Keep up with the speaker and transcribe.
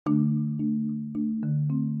The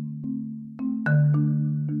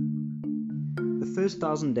first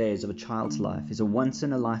 1,000 days of a child's life is a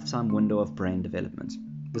once-in-a-lifetime window of brain development.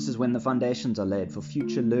 This is when the foundations are laid for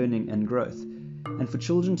future learning and growth. And for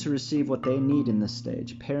children to receive what they need in this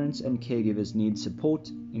stage, parents and caregivers need support,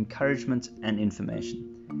 encouragement, and information.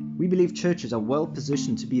 We believe churches are well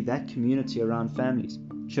positioned to be that community around families.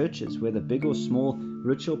 Churches, whether big or small,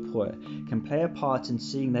 rich or poor, can play a part in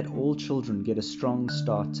seeing that all children get a strong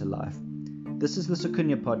start to life. This is the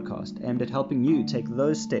Sukunya podcast, aimed at helping you take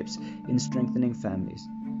those steps in strengthening families.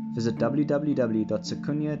 Visit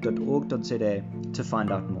www.sukunya.org.za to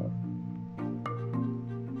find out more.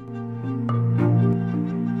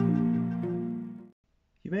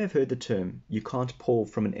 You may have heard the term, "you can't pour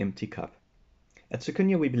from an empty cup." At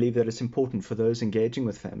Sukunya, we believe that it's important for those engaging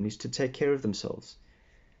with families to take care of themselves.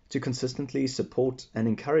 To consistently support and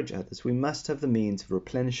encourage others, we must have the means of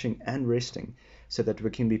replenishing and resting so that we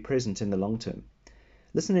can be present in the long term.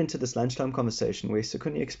 Listen into this lunchtime conversation where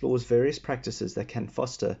Sukunya explores various practices that can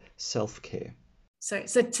foster self-care. So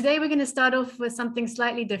today we're going to start off with something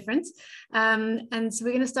slightly different. And so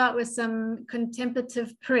we're going to start with some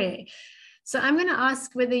contemplative prayer. So I'm going to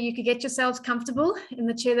ask whether you could get yourselves comfortable in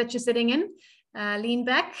the chair that you're sitting in. Lean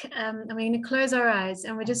back, and we're going to close our eyes,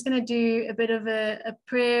 and we're just going to do a bit of a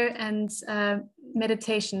prayer and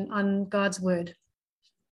meditation on God's word.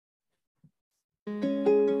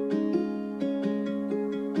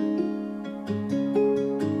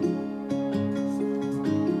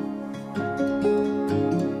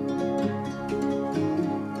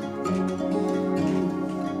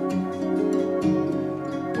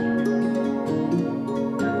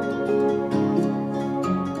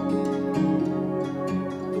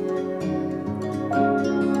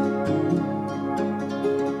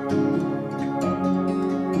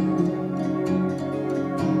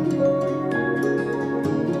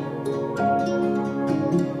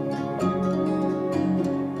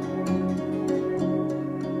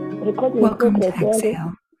 Welcome to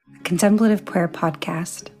Exhale, a contemplative prayer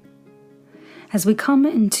podcast. As we come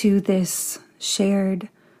into this shared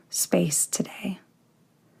space today,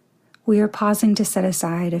 we are pausing to set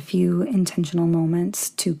aside a few intentional moments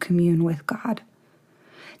to commune with God,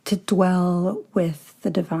 to dwell with the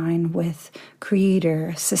divine, with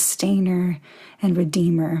Creator, Sustainer, and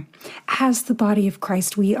Redeemer. As the body of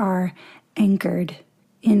Christ, we are anchored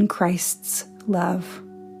in Christ's love.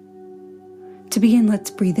 To begin, let's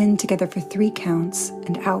breathe in together for 3 counts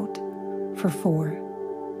and out for 4.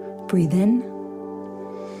 Breathe in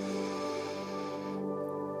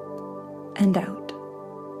and out.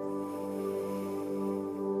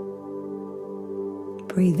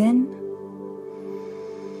 Breathe in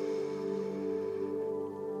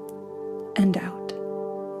and out.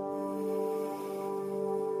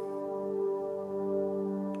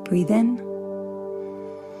 Breathe in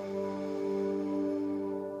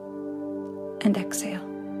and exhale.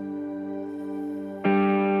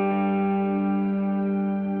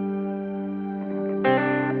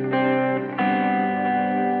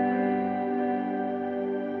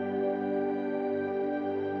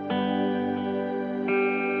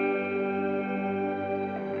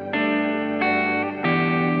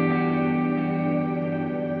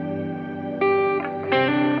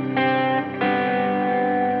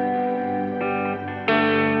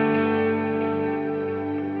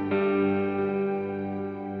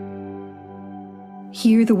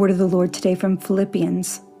 Hear the word of the Lord today from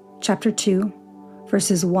Philippians chapter 2,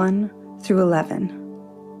 verses 1 through 11.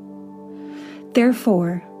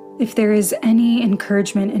 Therefore, if there is any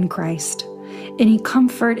encouragement in Christ, any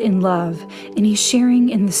comfort in love, any sharing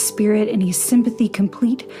in the Spirit, any sympathy,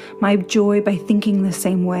 complete my joy by thinking the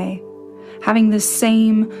same way, having the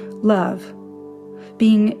same love,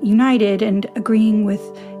 being united and agreeing with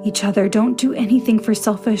each other. Don't do anything for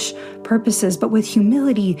selfish purposes, but with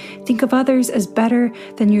humility, think of others as better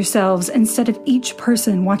than yourselves. Instead of each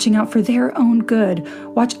person watching out for their own good,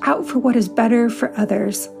 watch out for what is better for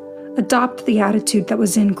others. Adopt the attitude that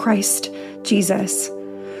was in Christ Jesus.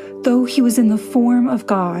 Though he was in the form of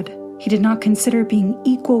God, he did not consider being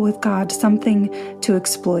equal with God something to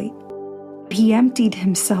exploit. He emptied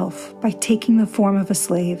himself by taking the form of a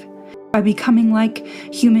slave, by becoming like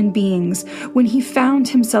human beings. When he found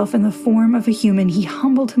himself in the form of a human, he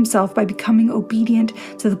humbled himself by becoming obedient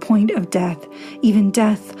to the point of death, even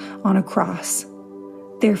death on a cross.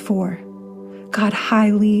 Therefore, God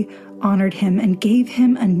highly honored him and gave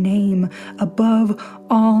him a name above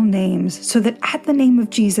all names, so that at the name of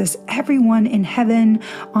Jesus, everyone in heaven,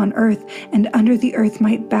 on earth, and under the earth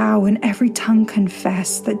might bow, and every tongue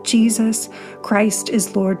confess that Jesus Christ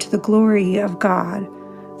is Lord, to the glory of God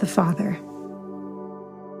the Father.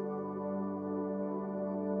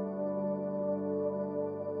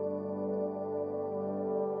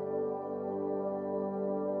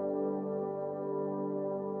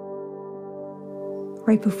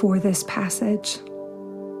 right before this passage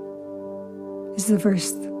is the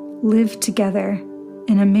verse, live together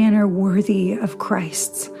in a manner worthy of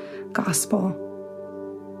Christ's gospel.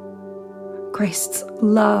 Christ's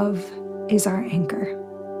love is our anchor.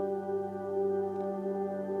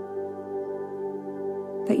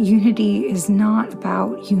 That unity is not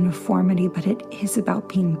about uniformity, but it is about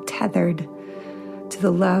being tethered to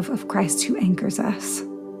the love of Christ who anchors us.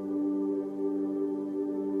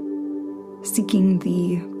 Seeking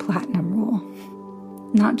the platinum rule,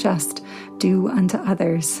 not just do unto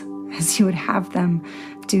others as you would have them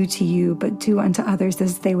do to you, but do unto others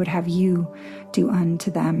as they would have you do unto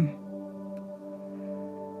them.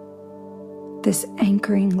 This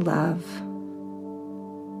anchoring love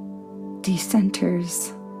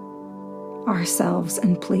decenters ourselves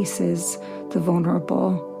and places the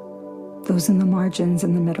vulnerable, those in the margins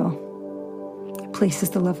in the middle. It places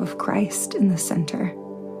the love of Christ in the center.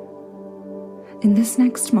 In this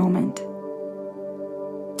next moment,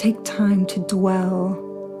 take time to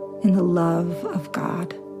dwell in the love of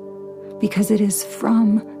God, because it is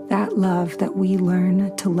from that love that we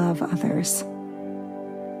learn to love others.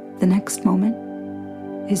 The next moment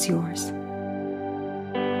is yours.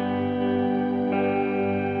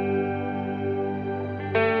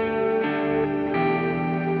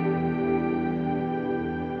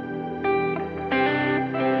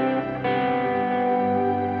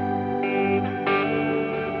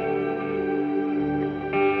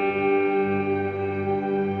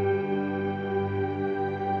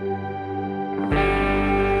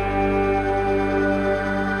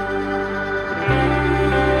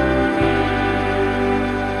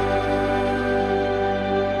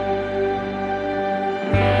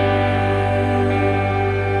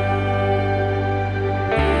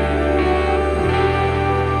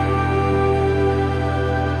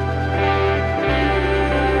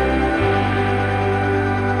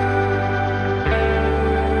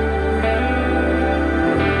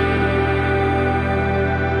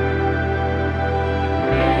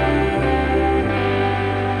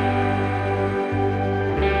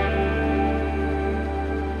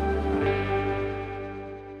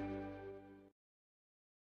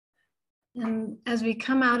 And as we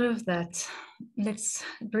come out of that, let's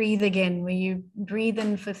breathe again, where you breathe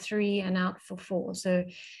in for 3 and out for 4. So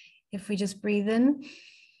if we just breathe in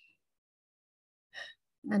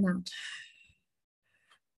and out.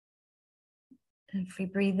 And if we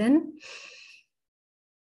breathe in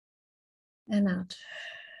and out.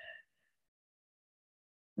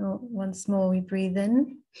 Once more, we breathe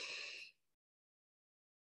in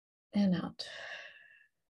and out.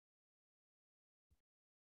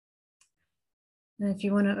 And if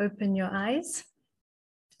you want to open your eyes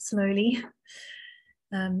slowly,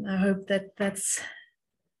 I hope that that's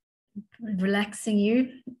relaxing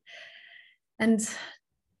you. And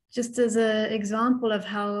just as an example of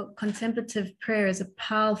how contemplative prayer is a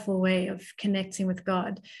powerful way of connecting with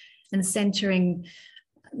God and centering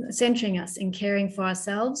us in caring for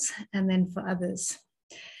ourselves and then for others.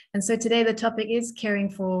 And so today the topic is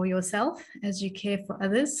caring for yourself as you care for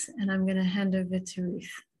others. And I'm going to hand over to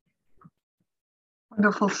Ruth.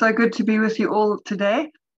 Wonderful. So good to be with you all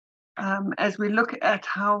today as we look at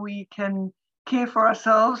how we can care for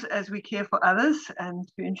ourselves as we care for others, and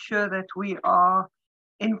to ensure that we are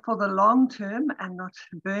in for the long term and not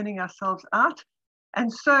burning ourselves out. And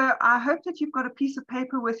so I hope that you've got a piece of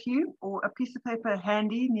paper with you, or a piece of paper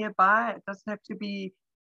handy nearby. It doesn't have to be,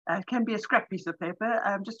 it can be a scrap piece of paper.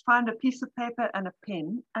 Just find a piece of paper and a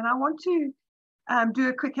pen. And I want to do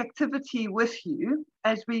a quick activity with you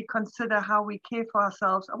as we consider how we care for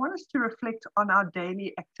ourselves. I want us to reflect on our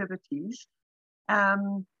daily activities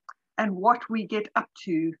and what we get up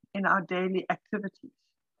to in our daily activities.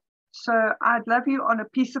 So I'd love you on a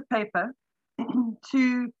piece of paper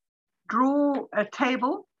to draw a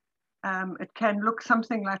table. It can look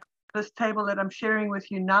something like this table that I'm sharing with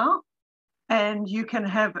you now, and you can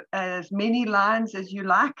have as many lines as you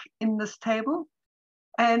like in this table.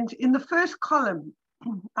 And in the first column,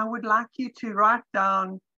 I would like you to write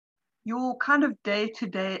down your kind of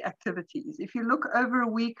day-to-day activities. If you look over a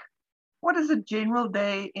week, what does a general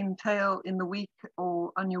day entail in the week,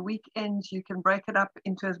 or on your weekends? You can break it up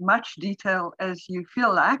into as much detail as you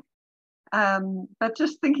feel like. But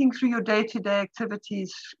just thinking through your day-to-day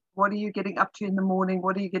activities, what are you getting up to in the morning?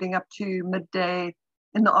 What are you getting up to midday,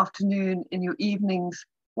 in the afternoon, in your evenings?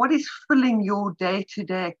 What is filling your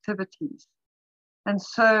day-to-day activities? And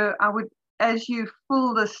so I would, as you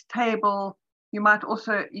fill this table, you might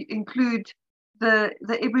also include the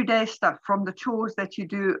everyday stuff, from the chores that you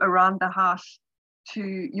do around the house to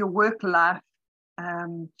your work life,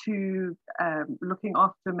 to looking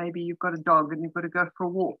after, maybe you've got a dog and you've got to go for a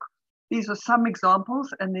walk. These are some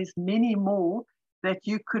examples, and there's many more that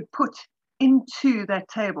you could put into that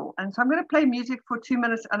table. And so I'm going to play music for 2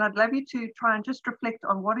 minutes, and I'd love you to try and just reflect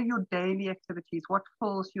on what are your daily activities, what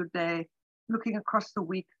fills your day, looking across the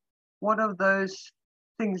week, what are those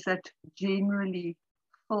things that generally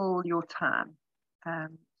fill your time.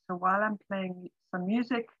 So while I'm playing some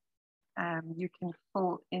music, you can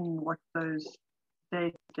fill in what those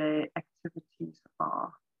day-to-day activities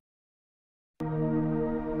are.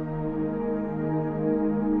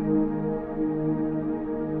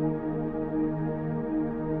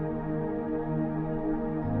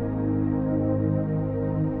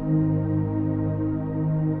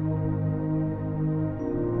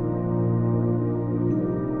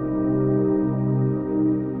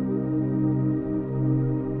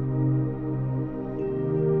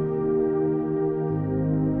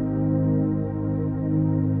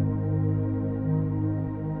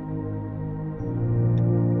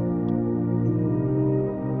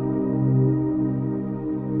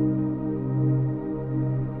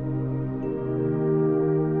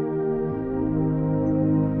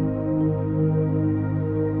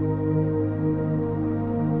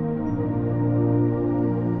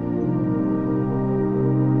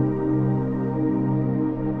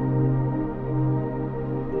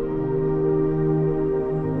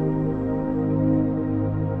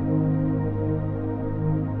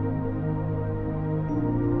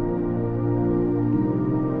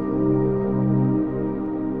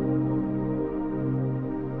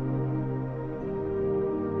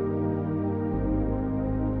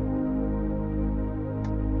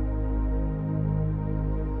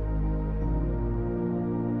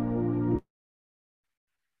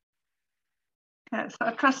 So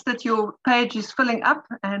I trust that your page is filling up,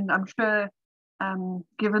 and I'm sure,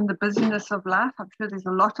 given the busyness of life, I'm sure there's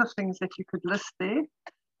a lot of things that you could list there.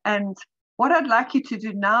 And what I'd like you to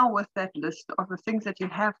do now with that list of the things that you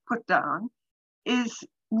have put down is,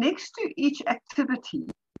 next to each activity,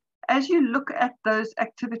 as you look at those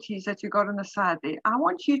activities that you got on the side there, I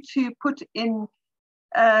want you to put in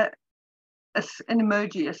an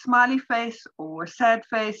emoji, a smiley face or a sad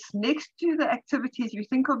face next to the activities. You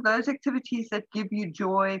think of those activities that give you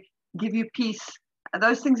joy, give you peace,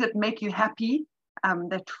 those things that make you happy,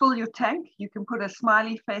 that fill your tank, you can put a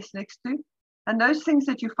smiley face next to. And those things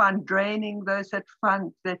that you find draining, those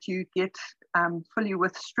that you get fill you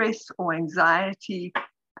with stress or anxiety,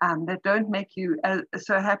 that don't make you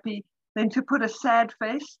so happy, then to put a sad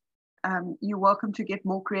face. You're welcome to get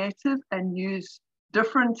more creative and use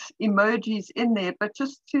different emojis in there, but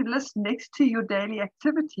just to list next to your daily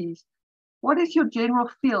activities, what is your general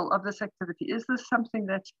feel of this activity? Is this something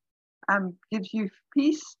that gives you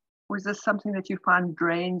peace, or is this something that you find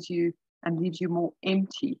drains you and leaves you more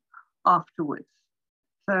empty afterwards?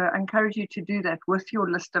 So I encourage you to do that with your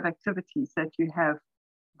list of activities that you have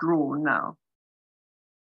drawn now.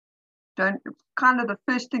 Kind of the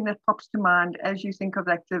first thing that pops to mind as you think of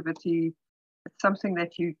the activity, it's something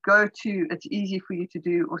that you go to, it's easy for you to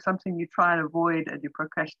do, or something you try and avoid and you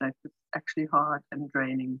procrastinate, it's actually hard and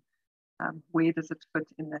draining. Where does it fit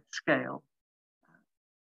in that scale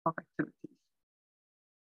of activities?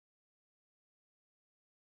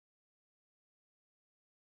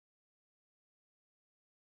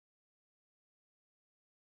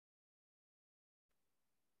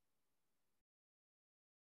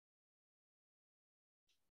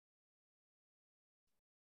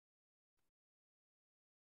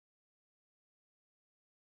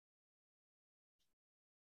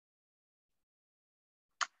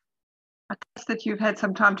 I trust that you've had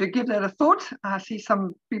some time to give that a thought. I see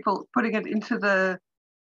some people putting it into the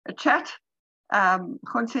chat.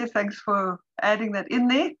 Khonse, thanks for adding that in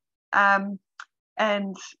there.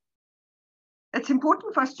 And it's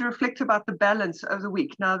important for us to reflect about the balance of the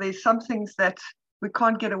week. Now, there's some things that we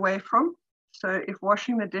can't get away from. So if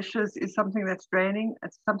washing the dishes is something that's draining,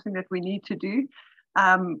 it's something that we need to do.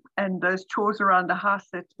 And those chores around the house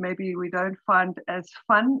that maybe we don't find as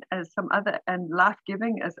fun as some other and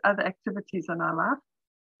life-giving as other activities in our life.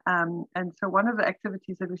 And so one of the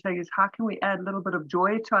activities that we say is, how can we add a little bit of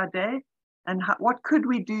joy to our day? And what could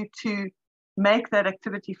we do to make that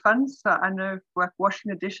activity fun? So I know, like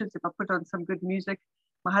washing the dishes, if I put on some good music,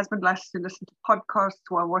 my husband likes to listen to podcasts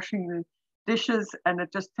while washing the dishes, and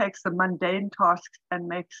it just takes the mundane tasks and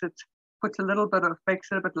makes it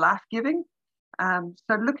a bit life-giving.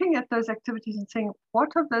 So looking at those activities and saying, what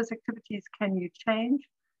of those activities can you change?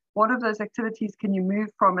 What of those activities can you move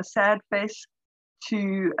from a sad face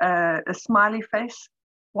to a smiley face?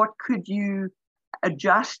 What could you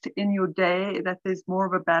adjust in your day, that there's more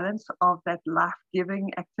of a balance of that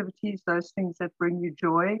life-giving activities, those things that bring you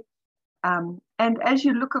joy. And as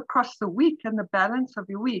you look across the week and the balance of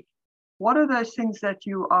your week, what are those things that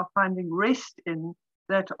you are finding rest in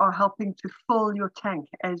that are helping to fill your tank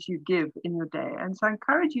as you give in your day? And so I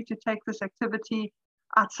encourage you to take this activity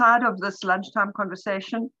outside of this lunchtime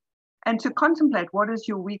conversation and to contemplate, what does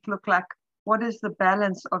your week look like? What does the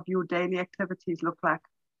balance of your daily activities look like?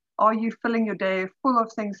 Are you filling your day full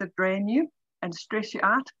of things that drain you and stress you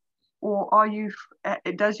out? Or are you,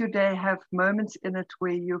 does your day have moments in it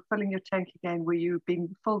where you're filling your tank again, where you're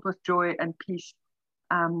being filled with joy and peace,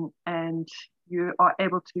 and you are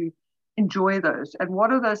able to enjoy those? And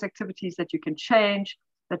what are those activities that you can change,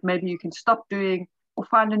 that maybe you can stop doing, or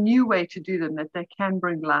find a new way to do them, that they can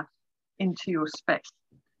bring life into your space?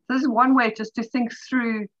 So this is one way, just to think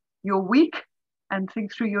through your week and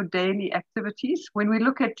think through your daily activities. When we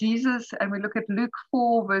look at Jesus and we look at Luke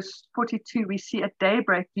 4, verse 42, we see at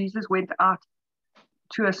daybreak, Jesus went out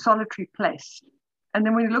to a solitary place. And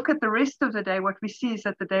then when we look at the rest of the day, what we see is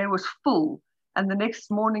that the day was full. And the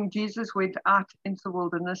next morning, Jesus went out into the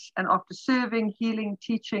wilderness. And after serving, healing,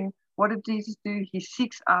 teaching, what did Jesus do? He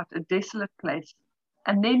seeks out a desolate place.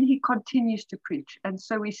 And then he continues to preach. And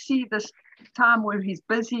so we see this time where he's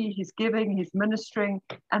busy, he's giving, he's ministering,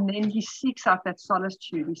 and then he seeks out that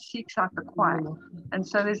solitude, he seeks out the quiet. And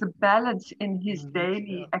so there's a balance in his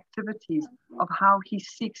daily activities of how he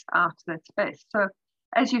seeks out that space. So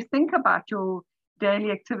as you think about your daily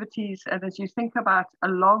activities, and as you think about a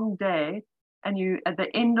long day, and you at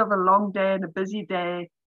the end of a long day and a busy day,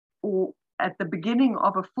 or at the beginning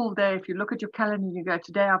of a full day, if you look at your calendar and you go,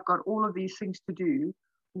 today I've got all of these things to do,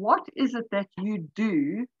 what is it that you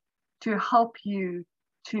do to help you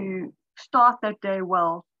to start that day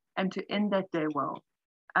well and to end that day well?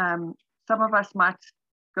 Some of us might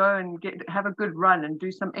go and have a good run and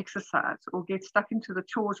do some exercise, or get stuck into the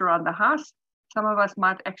chores around the house. Some of us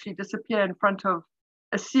might actually disappear in front of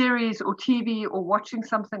a series or TV, or watching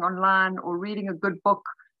something online, or reading a good book,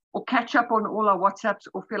 or catch up on all our WhatsApps,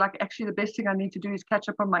 or feel like actually the best thing I need to do is catch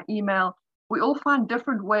up on my email. We all find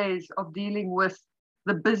different ways of dealing with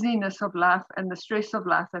the busyness of life and the stress of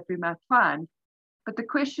life that we might find. But the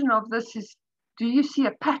question of this is, do you see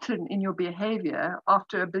a pattern in your behavior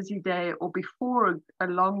after a busy day or before a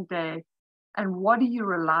long day? And what do you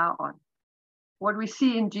rely on? What we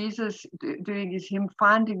see in Jesus doing is him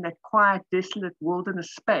finding that quiet, desolate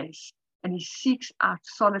wilderness space, and he seeks out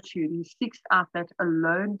solitude. He seeks out that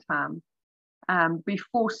alone time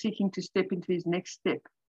before seeking to step into his next step.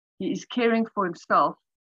 He is caring for himself.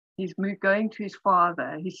 He's going to his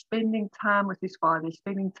Father. He's spending time with his Father. He's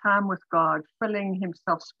spending time with God, filling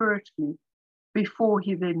himself spiritually before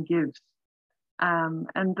he then gives.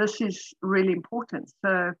 And this is really important.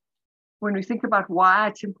 So when we think about why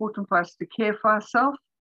it's important for us to care for ourselves,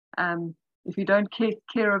 if you don't take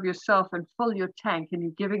care of yourself and fill your tank, and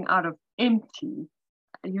you're giving out of empty,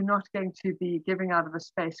 you're not going to be giving out of a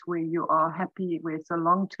space where you are happy, where it's a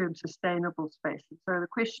long-term sustainable space. And so the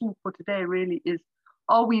question for today really is,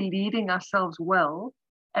 are we leading ourselves well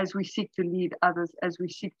as we seek to lead others, as we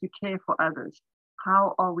seek to care for others?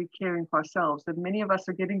 How are we caring for ourselves? And many of us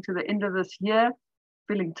are getting to the end of this year,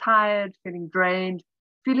 feeling tired, feeling drained,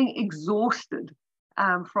 feeling exhausted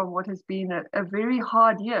from what has been a very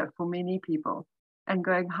hard year for many people, and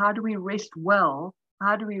going, how do we rest well?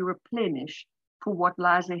 How do we replenish for what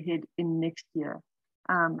lies ahead in next year?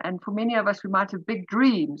 And for many of us, we might have big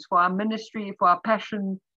dreams for our ministry, for our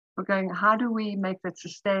passion. We're going, how do we make that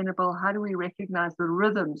sustainable? How do we recognize the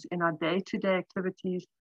rhythms in our day-to-day activities,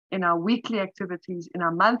 in our weekly activities, in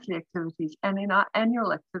our monthly activities, and in our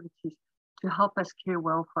annual activities to help us care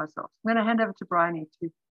well for ourselves? I'm going to hand over to Bryony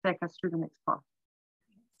to take us through the next part.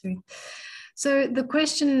 So the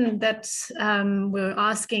question that we're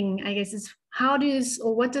asking, I guess, is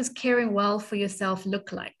what does caring well for yourself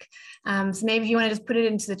look like? So maybe if you want to just put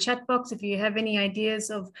it into the chat box, if you have any ideas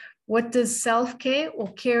of what does self-care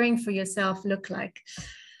or caring for yourself look like.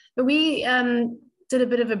 But we did a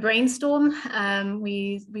bit of a brainstorm.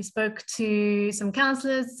 We spoke to some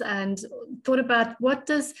counselors and thought about, what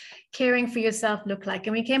does caring for yourself look like?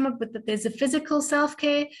 And we came up with that there's a physical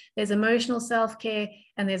self-care, there's emotional self-care,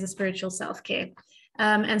 and there's a spiritual self-care.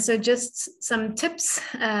 And so just some tips,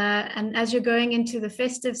 and as you're going into the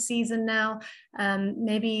festive season now,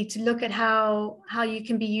 maybe to look at how you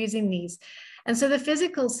can be using these. And so the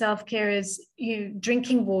physical self-care is you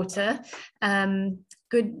drinking water.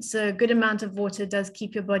 So a good amount of water does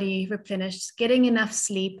keep your body replenished, getting enough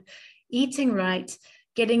sleep, eating right,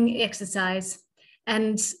 getting exercise,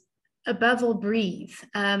 and above all, breathe.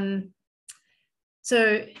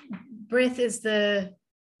 So breath is the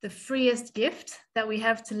freest gift that we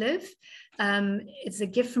have to live. It's a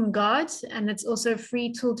gift from God, and it's also a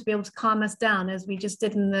free tool to be able to calm us down, as we just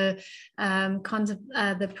did in the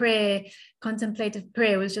prayer. Contemplative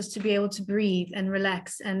prayer was just to be able to breathe and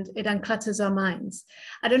relax, and it unclutters our minds.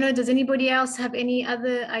 I don't know, does anybody else have any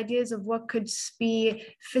other ideas of what could be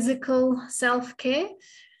physical self-care?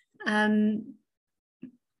 And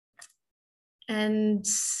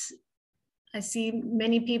I see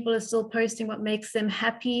many people are still posting what makes them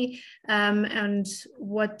happy and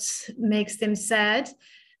what makes them sad.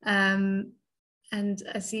 And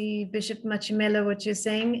I see Bishop Machimela, what you're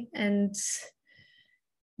saying. And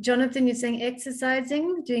Jonathan, you're saying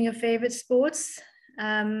exercising, doing your favorite sports,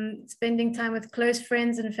 spending time with close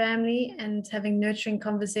friends and family, and having nurturing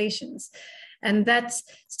conversations. And that's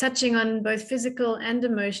touching on both physical and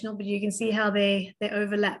emotional, but you can see how they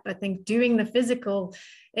overlap. I think doing the physical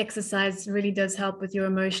exercise really does help with your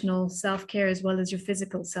emotional self-care as well as your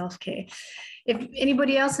physical self-care. If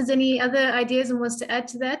anybody else has any other ideas and wants to add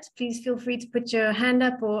to that, please feel free to put your hand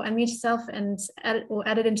up or unmute yourself and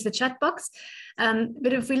add it into the chat box.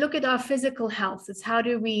 But if we look at our physical health, it's how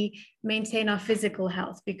do we maintain our physical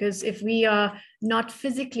health? Because if we are not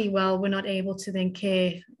physically well, we're not able to then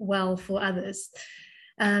care well for others.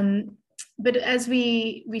 But as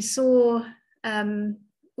we saw,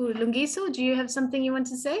 Lungiso, do you have something you want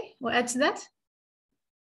to say or add to that?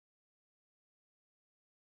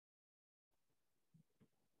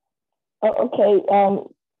 Okay.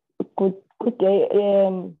 Good day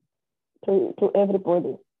to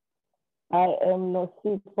everybody. I am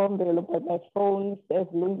Nosi Pombelo, but my phone says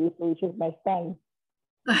Lungiso, which is my son.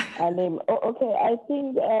 And okay, I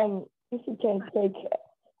think if you can take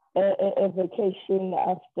a vacation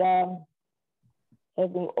after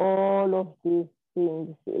having all of these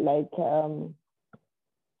things, like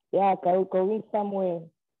going somewhere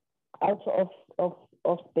out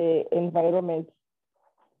of the environment.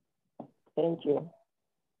 Thank you.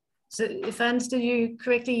 So if I understood you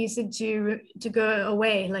correctly, you said to go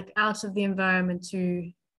away, like out of the environment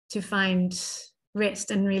to find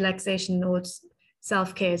rest and relaxation or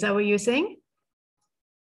self-care. Is that what you're saying?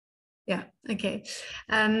 Yeah, okay.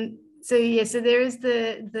 So yeah, so there is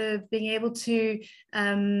the being able to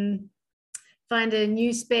find a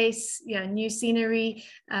new space, new scenery.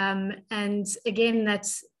 And again,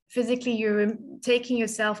 that's physically you're taking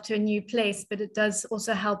yourself to a new place, but it does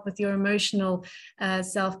also help with your emotional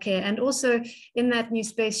self-care. And also in that new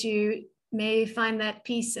space, you may find that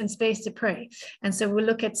peace and space to pray. And so we'll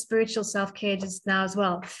look at spiritual self-care just now as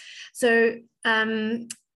well. So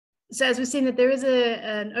so as we've seen that there is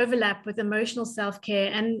an overlap with emotional self-care,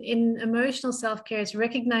 and in emotional self-care, it's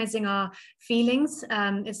recognizing our feelings.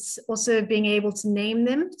 It's also being able to name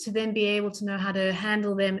them to then be able to know how to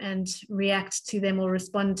handle them and react to them or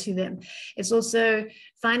respond to them. It's also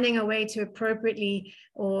finding a way to appropriately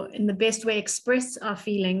or in the best way express our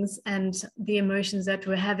feelings and the emotions that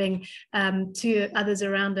we're having to others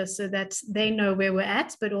around us, so that they know where we're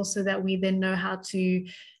at, but also that we then know how to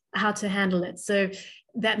handle it. So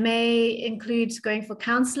that may include going for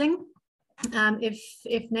counseling.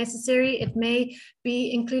 If necessary, it may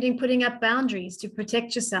be including putting up boundaries to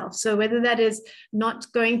protect yourself. So whether that is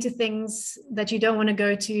not going to things that you don't want to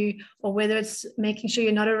go to, or whether it's making sure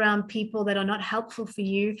you're not around people that are not helpful for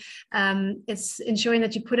you, it's ensuring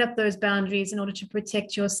that you put up those boundaries in order to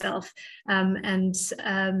protect yourself. And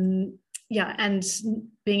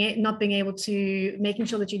not being able to, making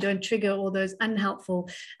sure that you don't trigger all those unhelpful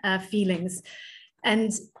feelings.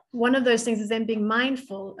 And one of those things is then being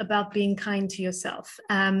mindful about being kind to yourself.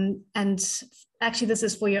 And actually, this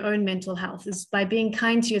is for your own mental health, is by being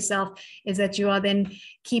kind to yourself, is that you are then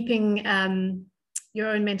keeping your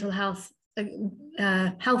own mental health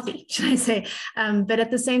healthy, should I say. But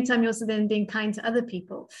at the same time, you're also then being kind to other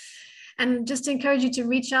people. And just to encourage you to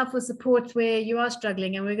reach out for support where you are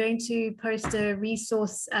struggling. And we're going to post a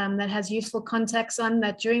resource that has useful contacts on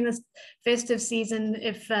that during this festive season.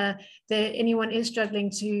 If anyone is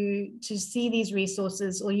struggling to see these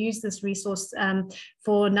resources or use this resource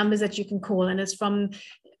for numbers that you can call. And it's from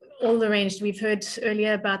all arranged. We've heard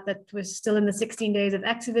earlier about that we're still in the 16 days of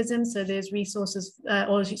activism. So there's resources,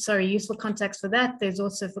 useful contacts for that. There's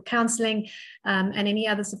also for counseling and any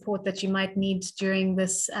other support that you might need during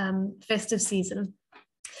this festive season.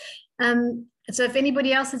 So if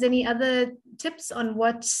anybody else has any other tips on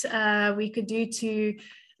what we could do to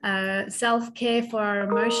self-care for our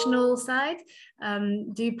emotional side,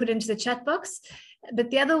 do put into the chat box.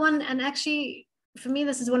 But the other one, and actually for me,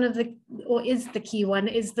 this is one of the, or is the key one,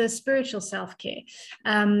 is the spiritual self-care.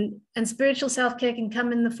 And spiritual self-care can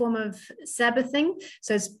come in the form of Sabbathing.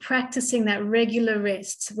 So it's practicing that regular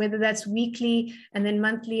rest, whether that's weekly and then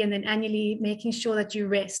monthly and then annually, making sure that you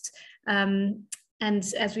rest. And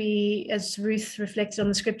as Ruth reflected on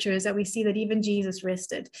the scriptures, that we see that even Jesus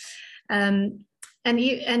rested.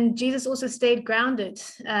 And Jesus also stayed grounded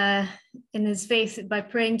in his faith by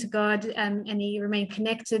praying to God, and he remained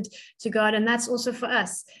connected to God. And that's also for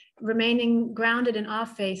us, remaining grounded in our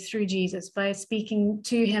faith through Jesus by speaking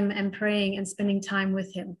to him and praying and spending time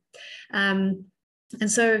with him. And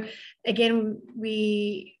so again,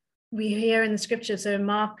 we hear in the scripture, so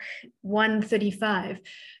Mark 1:35,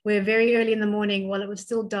 where very early in the morning, while it was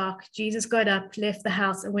still dark, Jesus got up, left the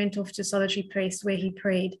house, and went off to a solitary place where he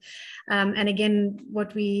prayed. And again,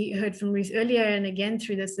 what we heard from Ruth earlier, and again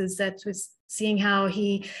through this, is that was seeing how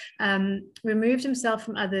he removed himself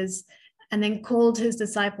from others and then called his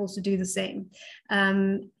disciples to do the same,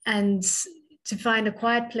 and to find a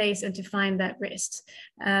quiet place and to find that rest.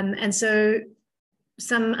 And so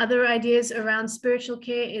some other ideas around spiritual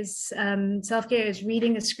care is self-care is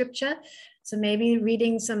reading a scripture. So maybe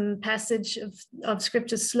reading some passage of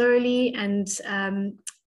scripture slowly and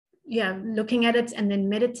looking at it and then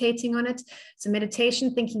meditating on it. So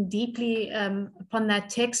meditation, thinking deeply upon that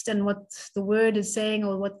text and what the word is saying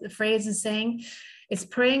or what the phrase is saying. It's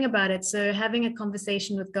praying about it. So having a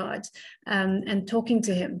conversation with God and talking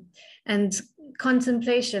to him. And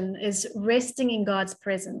contemplation is resting in God's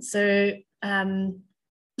presence. So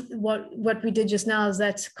what we did just now is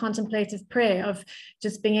that contemplative prayer of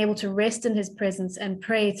just being able to rest in his presence and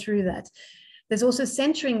pray through that. There's also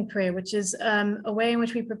centering prayer, which is a way in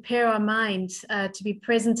which we prepare our mind to be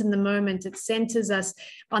present in the moment. It centers us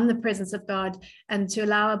on the presence of God and to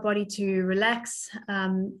allow our body to relax.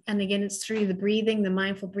 And again, it's through the breathing, the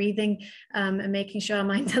mindful breathing, and making sure our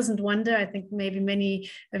mind doesn't wander. I think maybe many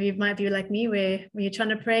of you might be like me, where when you're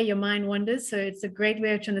trying to pray, your mind wanders. So it's a great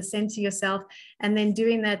way of trying to center yourself and then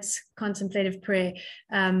doing that contemplative prayer,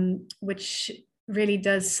 which really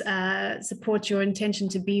does support your intention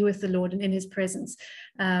to be with the Lord and in his presence.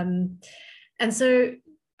 And so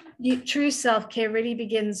true self-care really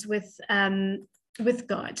begins with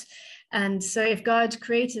God. And so if God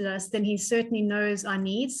created us, then he certainly knows our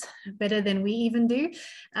needs better than we even do.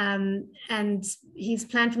 And he's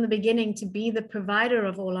planned from the beginning to be the provider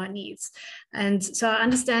of all our needs. And so our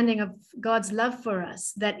understanding of God's love for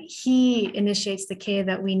us, that he initiates the care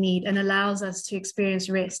that we need and allows us to experience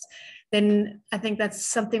rest, then I think that's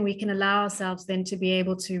something we can allow ourselves then to be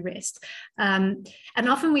able to rest. And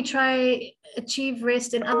often we try achieve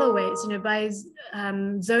rest in other ways, by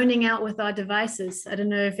zoning out with our devices. I don't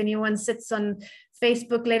know if anyone sits on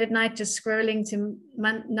Facebook late at night just scrolling to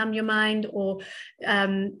numb your mind, or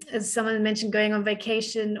as someone mentioned, going on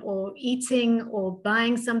vacation or eating or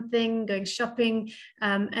buying something, going shopping.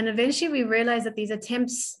 And eventually we realize that these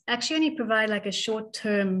attempts actually only provide like a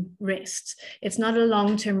short-term rest. It's not a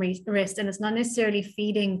long-term rest, and it's not necessarily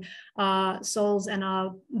feeding our souls and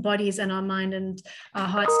our bodies and our mind and our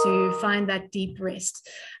hearts to find that deep rest.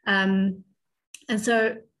 And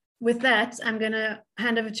so with that, I'm going to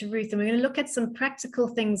hand over to Ruth, and we're going to look at some practical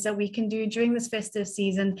things that we can do during this festive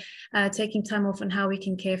season, taking time off, and how we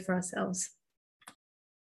can care for ourselves.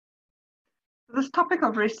 This topic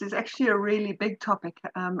of rest is actually a really big topic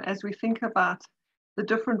as we think about the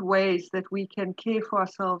different ways that we can care for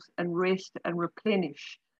ourselves and rest and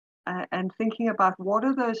replenish, and thinking about what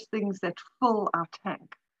are those things that fill our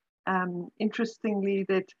tank. Interestingly,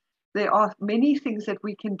 that there are many things that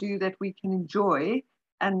we can do that we can enjoy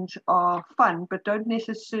and are fun, but don't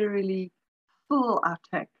necessarily fill our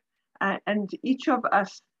tank. And each of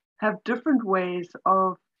us have different ways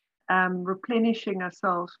of replenishing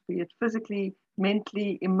ourselves, be it physically,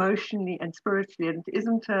 mentally, emotionally, and spiritually. And it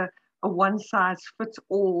isn't a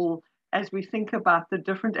one-size-fits-all as we think about the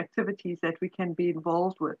different activities that we can be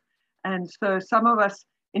involved with. And so some of us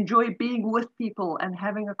enjoy being with people and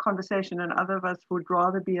having a conversation, and other of us would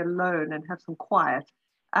rather be alone and have some quiet.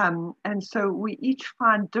 And so we each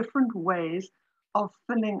find different ways of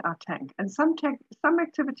filling our tank. And some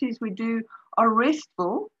activities we do are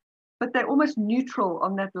restful, but they're almost neutral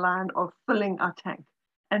on that line of filling our tank.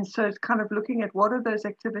 And so it's kind of looking at what are those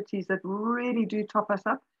activities that really do top us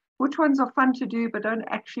up, which ones are fun to do but don't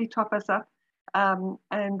actually top us up,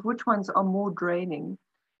 and which ones are more draining.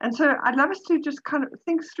 And so I'd love us to just kind of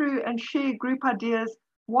think through and share group ideas.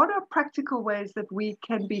 What are practical ways that we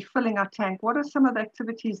can be filling our tank? What are some of the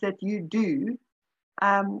activities that you do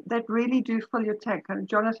that really do fill your tank? And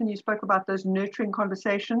Jonathan, you spoke about those nurturing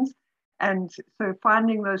conversations. And so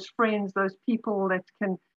finding those friends, those people that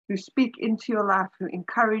can who speak into your life, who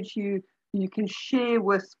encourage you, you can share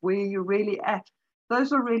with where you're really at.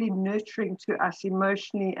 Those are really nurturing to us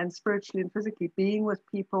emotionally and spiritually and physically, being with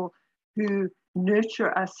people who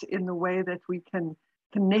nurture us in the way that we can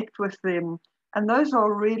connect with them. And those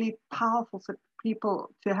are really powerful people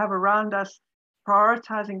to have around us,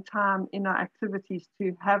 prioritizing time in our activities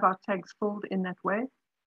to have our tanks filled in that way.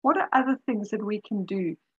 What are other things that we can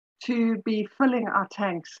do to be filling our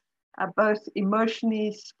tanks, both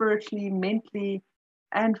emotionally, spiritually, mentally,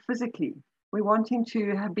 and physically? We're wanting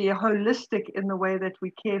to be holistic in the way that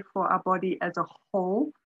we care for our body as a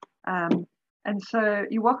whole. And so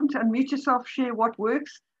you're welcome to unmute yourself, share what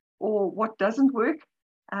works or what doesn't work,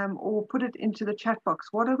 or put it into the chat box.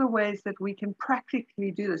 What are the ways that we can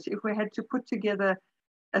practically do this? If we had to put together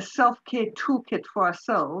a self-care toolkit for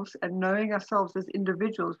ourselves and knowing ourselves as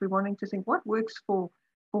individuals, we're wanting to think, what works for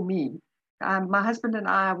me? My husband and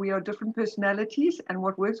I, we are different personalities, and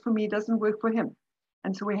what works for me doesn't work for him.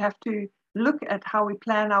 And so we have to look at how we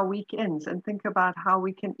plan our weekends and think about how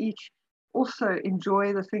we can each also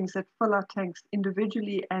enjoy the things that fill our tanks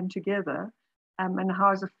individually and together, and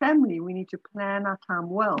how as a family we need to plan our time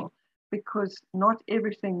well, because not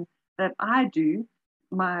everything that I do,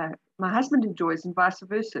 my husband enjoys, and vice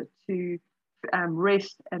versa, to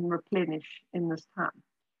rest and replenish in this time.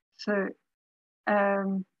 So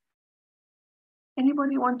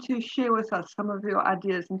anybody want to share with us some of your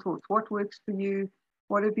ideas and thoughts? What works for you?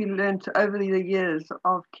 What have you learned over the years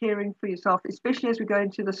of caring for yourself, especially as we go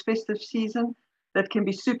into this festive season that can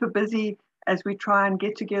be super busy as we try and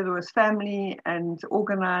get together as family and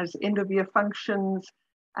organize end of year functions?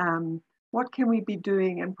 What can we be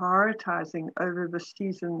doing and prioritizing over the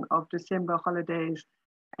season of December holidays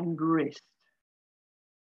and rest?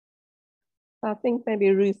 I think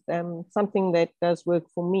maybe, Ruth, something that does work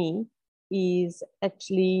for me is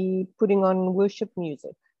actually putting on worship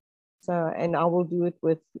music. So, and I will do it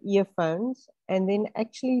with earphones, and then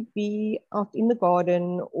actually be out in the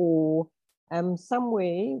garden or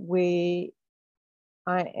somewhere where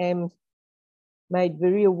I am made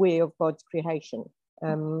very aware of God's creation.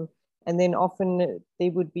 And then often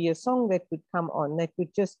there would be a song that would come on that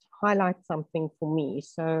would just highlight something for me.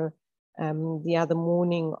 So the other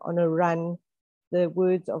morning on a run, the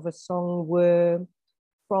words of a song were,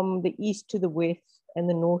 "From the east to the west and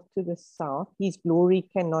the north to the south, his glory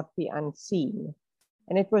cannot be unseen."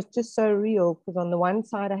 And it was just so real, because on the one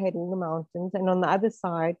side I had all the mountains, and on the other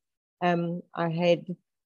side I had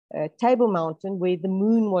Table Mountain where the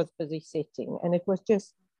moon was busy setting, and it was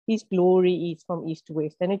just his glory is from east to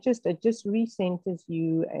west, and it just recenters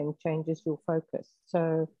you and changes your focus.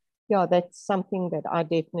 So yeah, that's something that I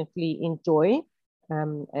definitely enjoy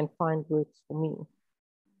and find works for me.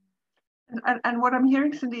 And what I'm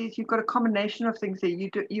hearing, Cindy, is you've got a combination of things there.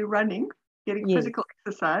 You're running, getting physical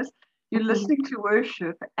exercise, you're listening to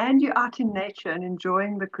worship, and you're out in nature and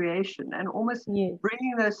enjoying the creation, and almost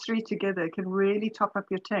bringing those three together can really top up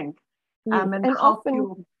your tank. And help often,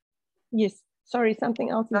 you. Yes, sorry, something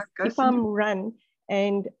else is if I'm run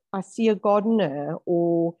and I see a gardener,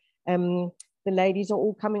 or the ladies are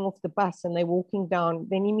all coming off the bus and they're walking down,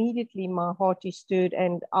 then immediately my heart is stirred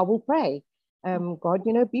and I will pray. God,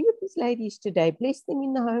 you know, be with these ladies today, bless them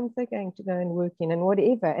in the homes they're going to go and work in and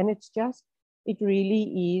whatever. And it's just, it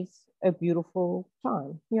really is a beautiful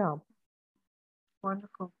time. Yeah.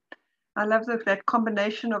 Wonderful. I love that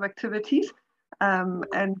combination of activities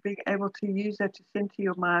and being able to use that to center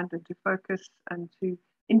your mind and to focus and to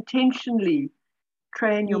intentionally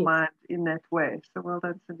train your mind in that way. So well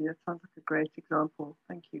done, Cindy. That sounds like a great example.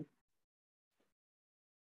 Thank you.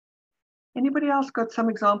 Anybody else got some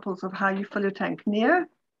examples of how you fill your tank? Nia?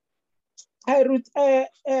 Hi, Ruth.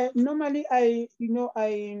 Normally,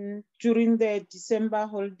 during the December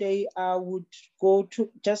holiday, I would go to,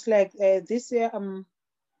 just like this year, I'm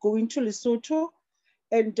going to Lesotho,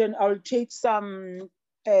 and then I'll take some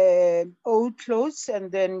old clothes and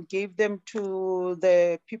then give them to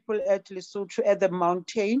the people at Lesotho at the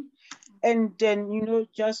mountain. And then, you know,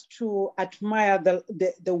 just to admire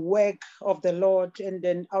the work of the Lord. And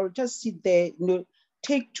then I'll just sit there, you know,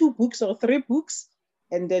 take 2 books or 3 books,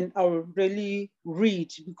 and then I'll really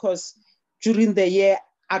read, because during the year,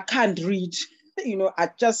 I can't read, you know,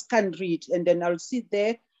 I just can't read. And then I'll sit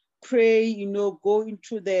there, pray, you know, go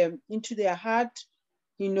into their heart,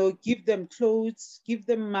 you know, give them clothes, give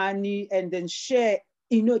them money, and then share,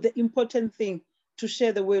 you know, the important thing, to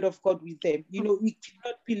share the word of God with them. You know, we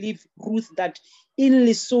cannot believe, Ruth, that in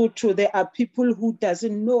Lesotho, there are people who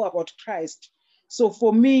doesn't know about Christ. So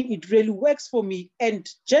for me, it really works for me. And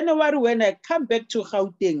January, when I come back to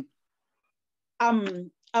Gauteng,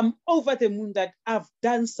 I'm over the moon that I've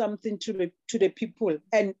done something to the people,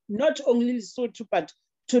 and not only Lesotho, but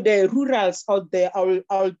to the rurals out there.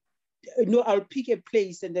 I'll pick a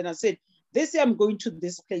place, and then I said, this year I'm going to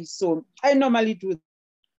this place. So I normally do.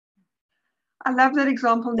 I love that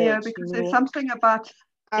example, Neo, because there's something about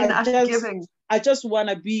giving. I just want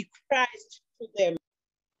to be Christ to them.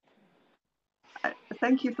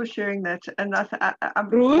 Thank you for sharing that. And I'm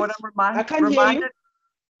reminded.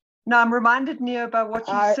 No, I'm reminded, Neo, about what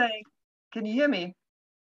you're saying. Can you hear me?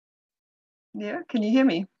 Neo, can you hear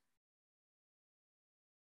me?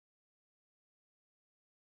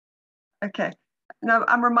 Okay. No,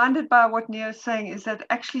 I'm reminded by what Neo's saying is that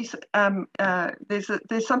actually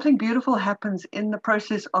there's something beautiful happens in the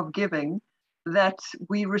process of giving that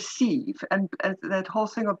we receive, and that whole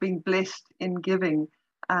thing of being blessed in giving,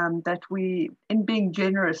 that we, in being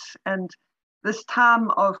generous. And this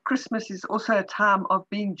time of Christmas is also a time of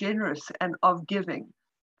being generous and of giving,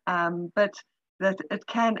 but that it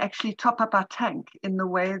can actually top up our tank in the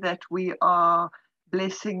way that we are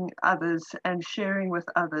blessing others and sharing with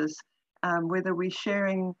others. Whether we're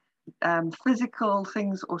sharing physical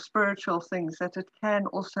things or spiritual things, that it can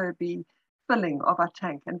also be filling of our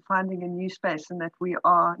tank and finding a new space, and that we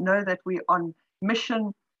know that we're on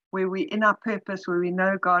mission, where we're in our purpose, where we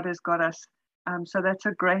know God has got us. So that's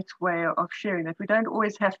a great way of sharing, that we don't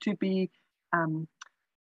always have to be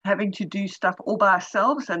having to do stuff all by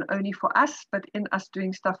ourselves and only for us, but in us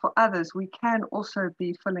doing stuff for others, we can also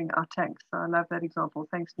be filling our tanks. So I love that example.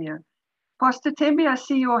 Thanks, Neo. Pastor Thembi, I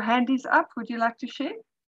see your hand is up. Would you like to share?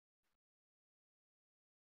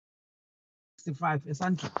 65,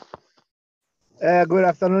 good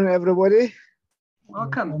afternoon, everybody.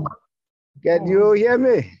 Welcome. Can you hear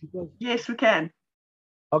me? Yes, we can.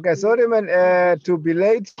 Okay, sorry, man, to be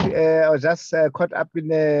late. I was just caught up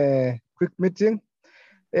in a quick meeting.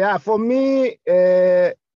 Yeah, for me,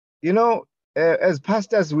 as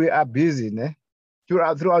pastors, we are busy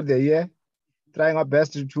throughout the year, trying our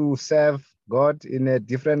best to serve God in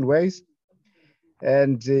different ways.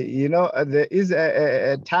 And, there is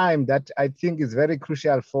a time that I think is very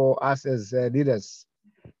crucial for us as leaders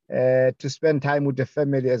to spend time with the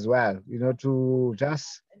family as well, to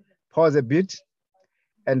just pause a bit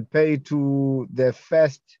and pay to the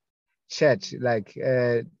first church. Like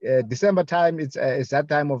December time, it's that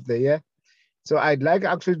time of the year. So I'd like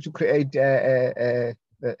actually to create a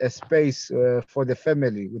space for the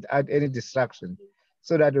family without any distraction,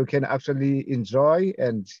 so that we can actually enjoy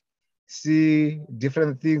and see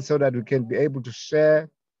different things, so that we can be able to share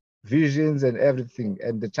visions and everything,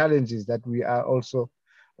 and the challenges that we are also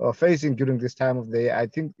facing during this time of the year. I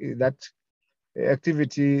think that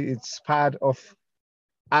activity, it's part of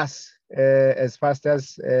us as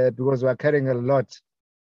pastors, because we are carrying a lot.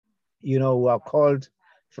 We are called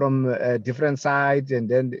from different sides, and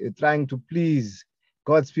then trying to please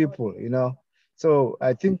God's people, So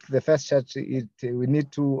I think the first church, we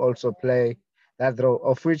need to also play that role,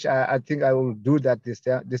 of which I think I will do that this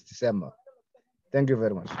December. Thank you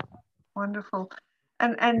very much. Wonderful.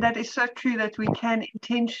 And that is so true, that we can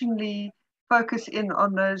intentionally focus in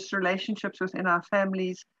on those relationships within our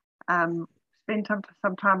families, spend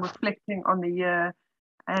some time reflecting on the year,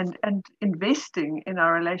 and investing in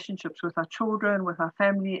our relationships with our children, with our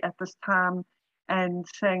family at this time, and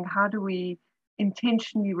saying, how do we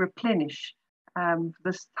intentionally replenish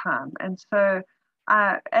this time? And so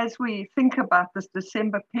as we think about this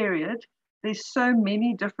December period, there's so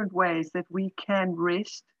many different ways that we can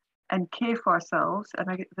rest and care for ourselves.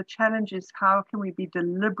 And the challenge is, how can we be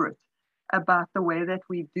deliberate about the way that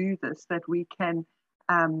we do this, that we can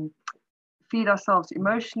feed ourselves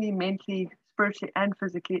emotionally, mentally, spiritually, and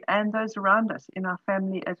physically, and those around us in our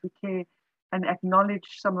family, as we care and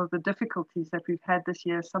acknowledge some of the difficulties that we've had this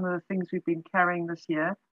year, some of the things we've been carrying this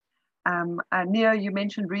year. Neo, you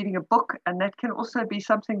mentioned reading a book, and that can also be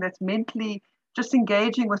something that's mentally just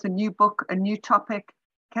engaging with a new book, a new topic,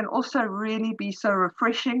 can also really be so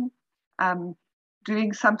refreshing.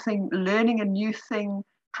 Doing something, learning a new thing,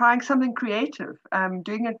 trying something creative,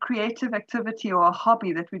 doing a creative activity or a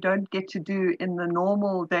hobby that we don't get to do in the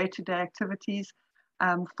normal day-to-day activities,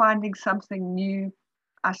 finding something new.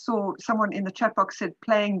 I saw someone in the chat box said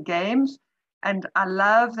playing games, and I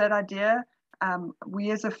love that idea.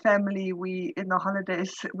 We as a family, in the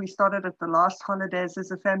holidays, we started at the last holidays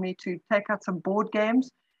as a family to take out some board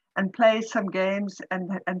games and play some games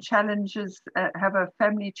and challenges, have a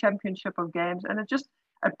family championship of games. And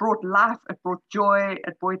it brought life, it brought joy,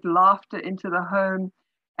 it brought laughter into the home.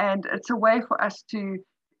 And it's a way for us to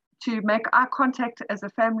make eye contact as a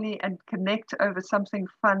family and connect over something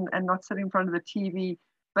fun, and not sit in front of the TV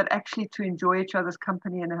but actually to enjoy each other's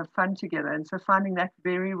company and have fun together. And so finding that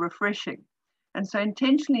very refreshing. And so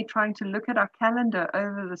intentionally trying to look at our calendar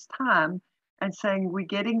over this time and saying, we're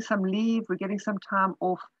getting some leave, we're getting some time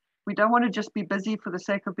off. We don't want to just be busy for the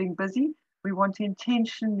sake of being busy. We want to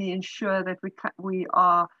intentionally ensure that we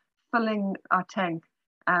are filling our tank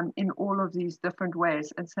in all of these different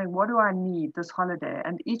ways and saying, what do I need this holiday?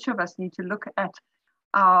 And each of us need to look at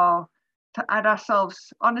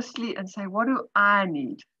ourselves honestly and say, what do I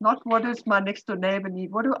need? Not what does my next door neighbor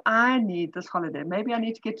need? What do I need this holiday? Maybe I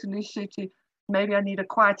need to get to Lesotho. Maybe I need a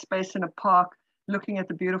quiet space in a park looking at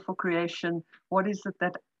the beautiful creation. What is it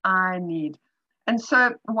that I need? And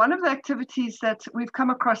so one of the activities that we've come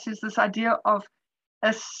across is this idea of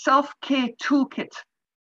a self-care toolkit,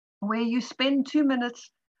 where you spend 2 minutes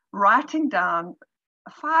writing down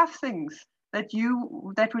 5 things that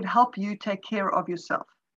would help you take care of yourself.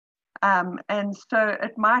 And so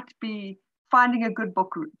it might be finding a good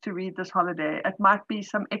book to read this holiday. It might be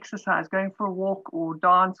some exercise, going for a walk or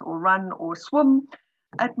dance or run or swim.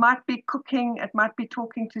 It might be cooking. It might be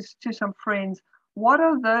talking to some friends. What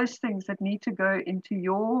are those things that need to go into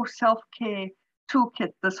your self-care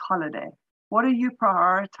toolkit this holiday? What are you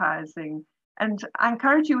prioritizing? And I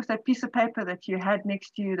encourage you with that piece of paper that you had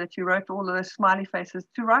next to you, that you wrote all of those smiley faces,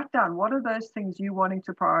 to write down what are those things you wanting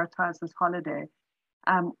to prioritize this holiday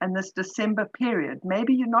and this December period.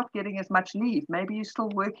 Maybe you're not getting as much leave. Maybe you're still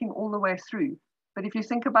working all the way through. But if you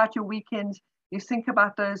think about your weekends, you think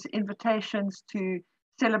about those invitations to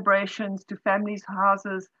celebrations, to families'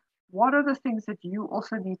 houses, what are the things that you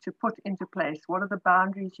also need to put into place? What are the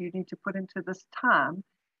boundaries you need to put into this time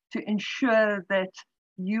to ensure that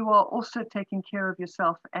you are also taking care of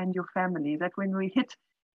yourself and your family, that when we hit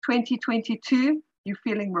 2022, you're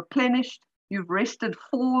feeling replenished, you've rested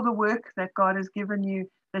for the work that God has given you,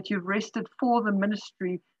 that you've rested for the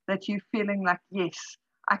ministry, that you're feeling like, yes,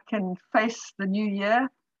 I can face the new year.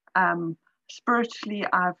 Spiritually,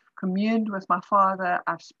 I've communed with my Father,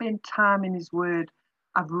 I've spent time in His Word,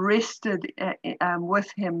 I've rested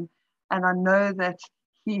with Him, and I know that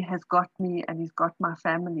He has got me and He's got my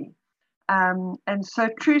family. And so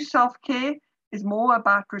true self-care is more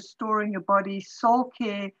about restoring your body. Soul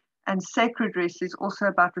care and sacred rest is also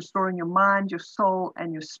about restoring your mind, your soul,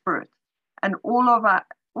 and your spirit. And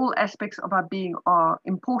all aspects of our being are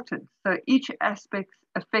important. So each aspect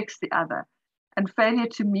affects the other. And failure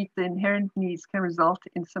to meet the inherent needs can result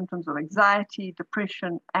in symptoms of anxiety,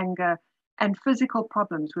 depression, anger, and physical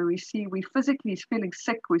problems where we physically feeling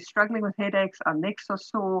sick, we're struggling with headaches, our necks are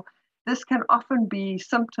sore. This can often be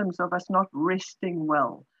symptoms of us not resting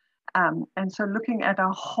well. And so looking at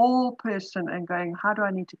our whole person and going, how do I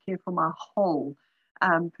need to care for my whole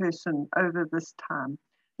person over this time?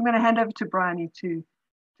 I'm going to hand over to Bryony to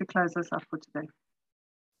close us up for today.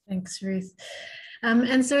 Thanks, Ruth.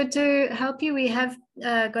 And so to help you, we have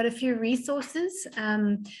got a few resources.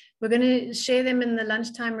 We're going to share them in the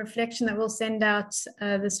lunchtime reflection that we'll send out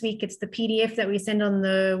this week. It's the PDF that we send on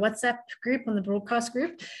the WhatsApp group, on the broadcast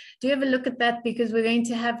group. Do have a look at that, because we're going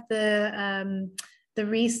to have the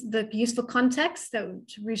useful contacts that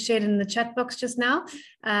we shared in the chat box just now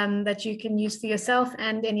that you can use for yourself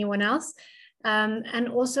and anyone else. And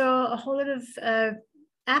also a whole lot of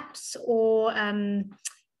apps or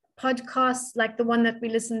podcasts like the one that we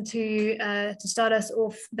listened to start us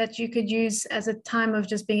off, that you could use as a time of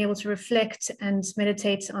just being able to reflect and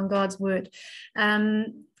meditate on God's word.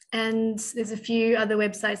 And there's a few other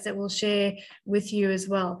websites that we'll share with you as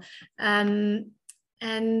well. And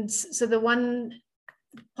so the one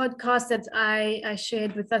podcast that I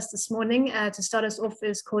shared with us this morning to start us off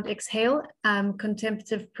is called Exhale,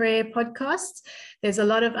 Contemplative Prayer Podcast. There's a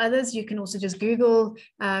lot of others. You can also just Google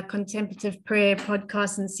Contemplative Prayer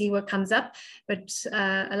Podcast and see what comes up. But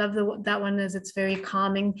I love that one, as it's very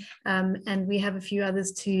calming. And we have a few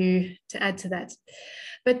others to add to that.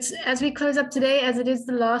 But as we close up today, as it is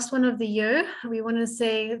the last one of the year, we want to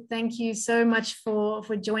say thank you so much for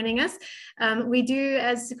joining us. We do,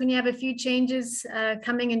 as Sukunya, have a few changes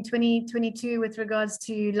coming in 2022 with regards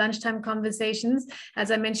to lunchtime conversations.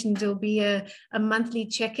 As I mentioned, there'll be a monthly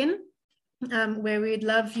check-in where we'd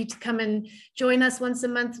love you to come and join us once a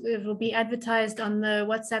month. It will be advertised on the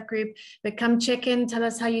WhatsApp group, but come check in, tell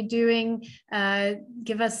us how you're doing,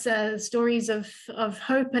 give us stories of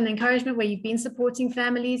hope and encouragement where you've been supporting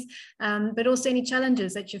families, but also any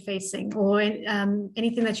challenges that you're facing, or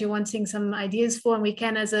anything that you're wanting some ideas for. And we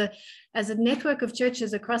can, as a network of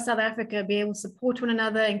churches across South Africa, be able to support one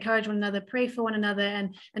another, encourage one another, pray for one another,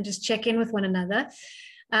 and just check in with one another.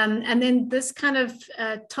 And then this kind of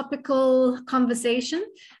topical conversation,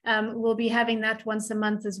 we'll be having that once a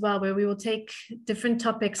month as well, where we will take different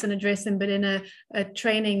topics and address them, but in a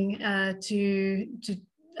training to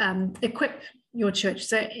equip your church.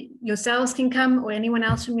 So yourselves can come, or anyone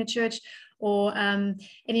else from your church, or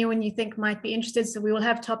anyone you think might be interested. So we will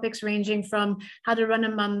have topics ranging from how to run a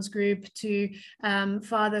mums group to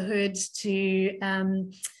fatherhood to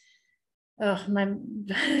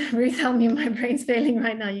Ruth, help me, my brain's failing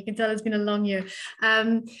right now. You can tell it's been a long year.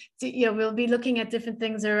 We'll be looking at different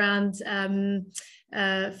things around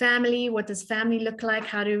family. What does family look like?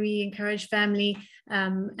 How do we encourage family?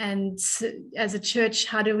 And as a church,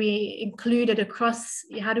 how do we include it across?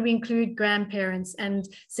 How do we include grandparents and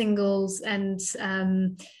singles, and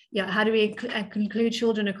how do we include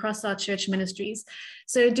children across our church ministries?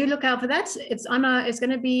 So do look out for that. It's going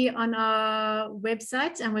to be on our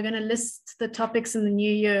website, and we're going to list the topics in the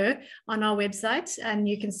new year on our website, and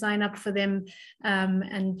you can sign up for them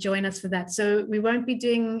and join us for that. So we won't be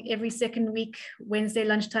doing every second week Wednesday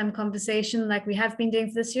lunchtime conversation like we have been doing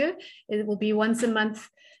for this year. It will be once a month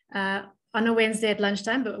on a Wednesday at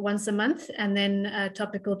lunchtime, but once a month, and then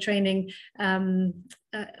topical training.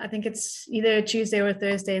 I think it's either a Tuesday or a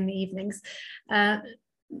Thursday in the evenings.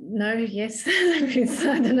 No, yes, I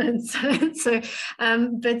don't know.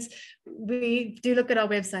 But we do look at our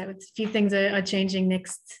website. A few things are changing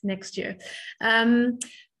next year.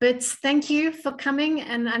 But thank you for coming,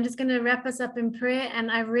 and I'm just going to wrap us up in prayer. And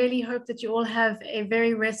I really hope that you all have a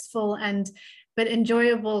very restful but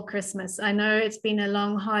enjoyable Christmas. I know it's been a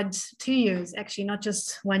long, hard 2 years, actually, not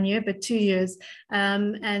just 1 year, but 2 years.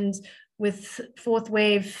 And with fourth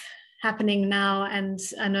wave happening now, and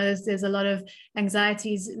I know there's a lot of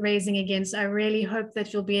anxieties raising again. So I really hope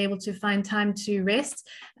that you'll be able to find time to rest,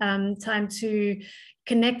 time to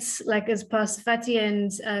connect, like as Pastor Fati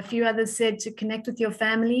and a few others said, to connect with your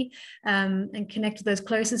family and connect with those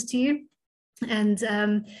closest to you. And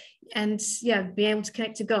be able to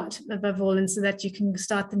connect to God above all, and so that you can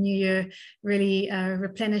start the new year really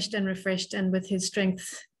replenished and refreshed, and with his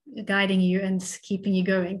strength guiding you and keeping you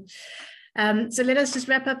going. So let us just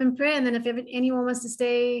wrap up in prayer, and then if anyone wants to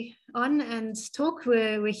stay on and talk,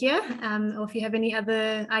 we're here. Or if you have any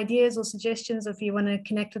other ideas or suggestions, or if you want to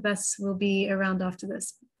connect with us, we'll be around after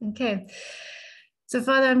this. Okay. So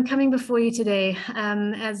Father, I'm coming before you today.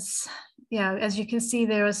 As you can see,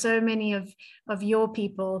 there are so many of your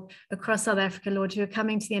people across South Africa, Lord, who are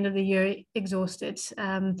coming to the end of the year exhausted,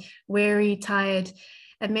 weary, tired,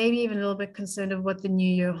 and maybe even a little bit concerned of what the new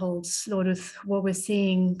year holds, Lord, with what we're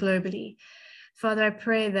seeing globally. Father, I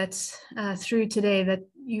pray that through today that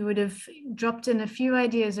you would have dropped in a few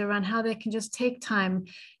ideas around how they can just take time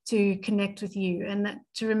to connect with you, and that,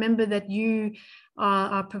 to remember that you are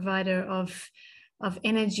our provider of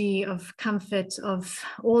energy, of comfort, of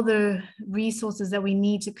all the resources that we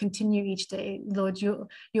need to continue each day. Lord, your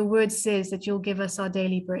word says that you'll give us our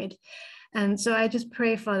daily bread. And so I just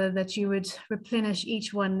pray, Father, that you would replenish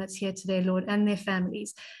each one that's here today, Lord, and their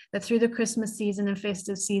families, that through the Christmas season and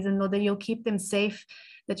festive season, Lord, that you'll keep them safe,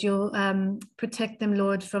 that you'll protect them,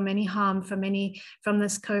 Lord, from any harm, from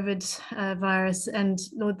this COVID virus. And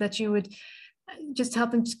Lord, that you would just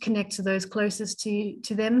help them to connect to those closest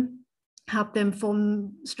to them, help them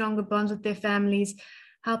form stronger bonds with their families,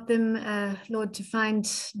 help them, Lord, to find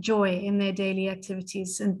joy in their daily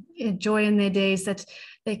activities, and joy in their days, that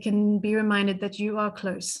they can be reminded that you are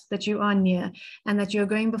close, that you are near, and that you're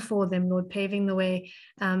going before them, Lord, paving the way,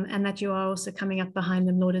 and that you are also coming up behind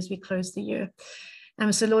them, Lord, as we close the year.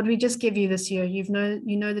 So, Lord, we just give you this year. You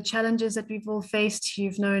know the challenges that we've all faced.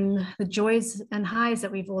 You've known the joys and highs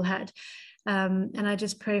that we've all had. And I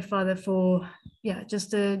just pray, Father, for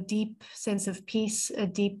just a deep sense of peace, a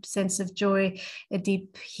deep sense of joy, a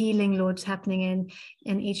deep healing, Lord, happening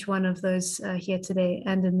in each one of those here today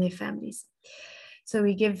and in their families. So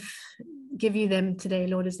we give you them today,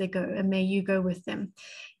 Lord, as they go, and may you go with them.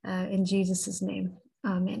 In Jesus' name,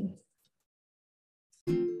 amen.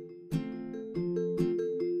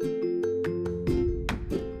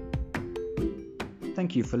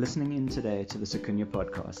 Thank you for listening in today to the Secunya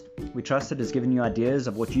podcast. We trust it has given you ideas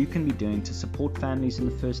of what you can be doing to support families in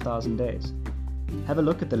the first 1,000 days. Have a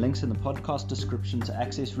look at the links in the podcast description to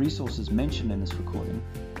access resources mentioned in this recording,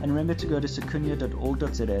 and remember to go to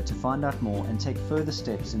secunya.org.za to find out more and take further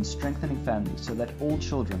steps in strengthening families so that all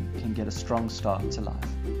children can get a strong start to life.